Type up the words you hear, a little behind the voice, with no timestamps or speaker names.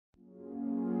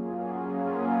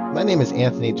My name is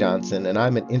Anthony Johnson, and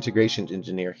I'm an integration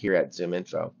engineer here at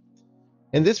ZoomInfo.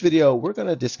 In this video, we're going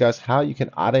to discuss how you can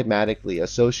automatically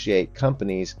associate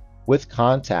companies with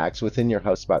contacts within your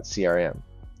HubSpot CRM.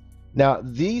 Now,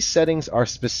 these settings are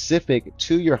specific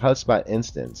to your HubSpot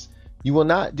instance. You will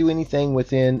not do anything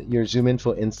within your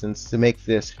ZoomInfo instance to make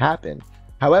this happen.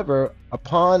 However,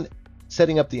 upon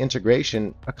setting up the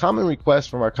integration, a common request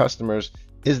from our customers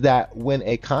is that when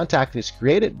a contact is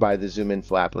created by the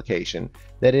ZoomInfo application,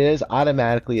 that it is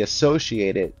automatically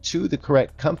associated to the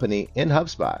correct company in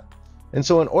HubSpot. And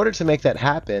so in order to make that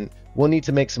happen, we'll need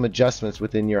to make some adjustments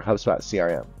within your HubSpot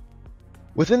CRM.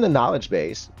 Within the knowledge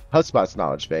base, HubSpot's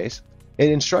knowledge base, it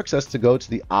instructs us to go to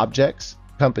the objects,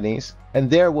 companies, and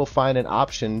there we'll find an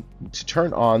option to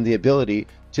turn on the ability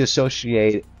to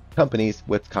associate companies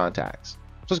with contacts.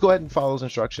 So let's go ahead and follow those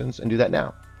instructions and do that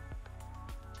now.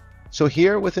 So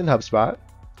here within HubSpot,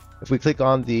 if we click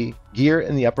on the gear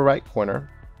in the upper right corner,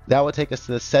 that will take us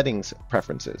to the settings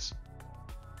preferences.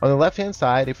 On the left-hand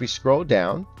side, if we scroll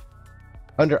down,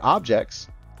 under objects,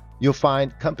 you'll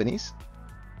find companies.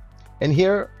 And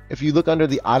here, if you look under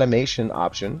the automation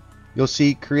option, you'll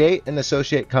see create and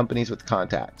associate companies with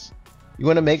contacts. You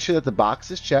want to make sure that the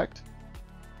box is checked,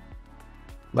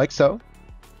 like so.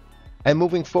 And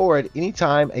moving forward,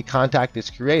 anytime a contact is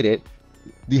created,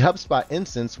 the HubSpot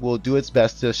instance will do its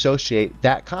best to associate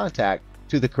that contact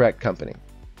to the correct company.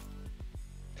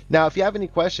 Now, if you have any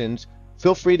questions,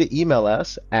 feel free to email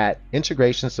us at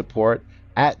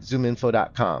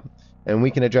integrationsupport@zoominfo.com, and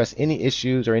we can address any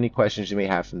issues or any questions you may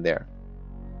have from there.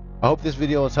 I hope this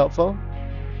video was helpful.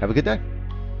 Have a good day.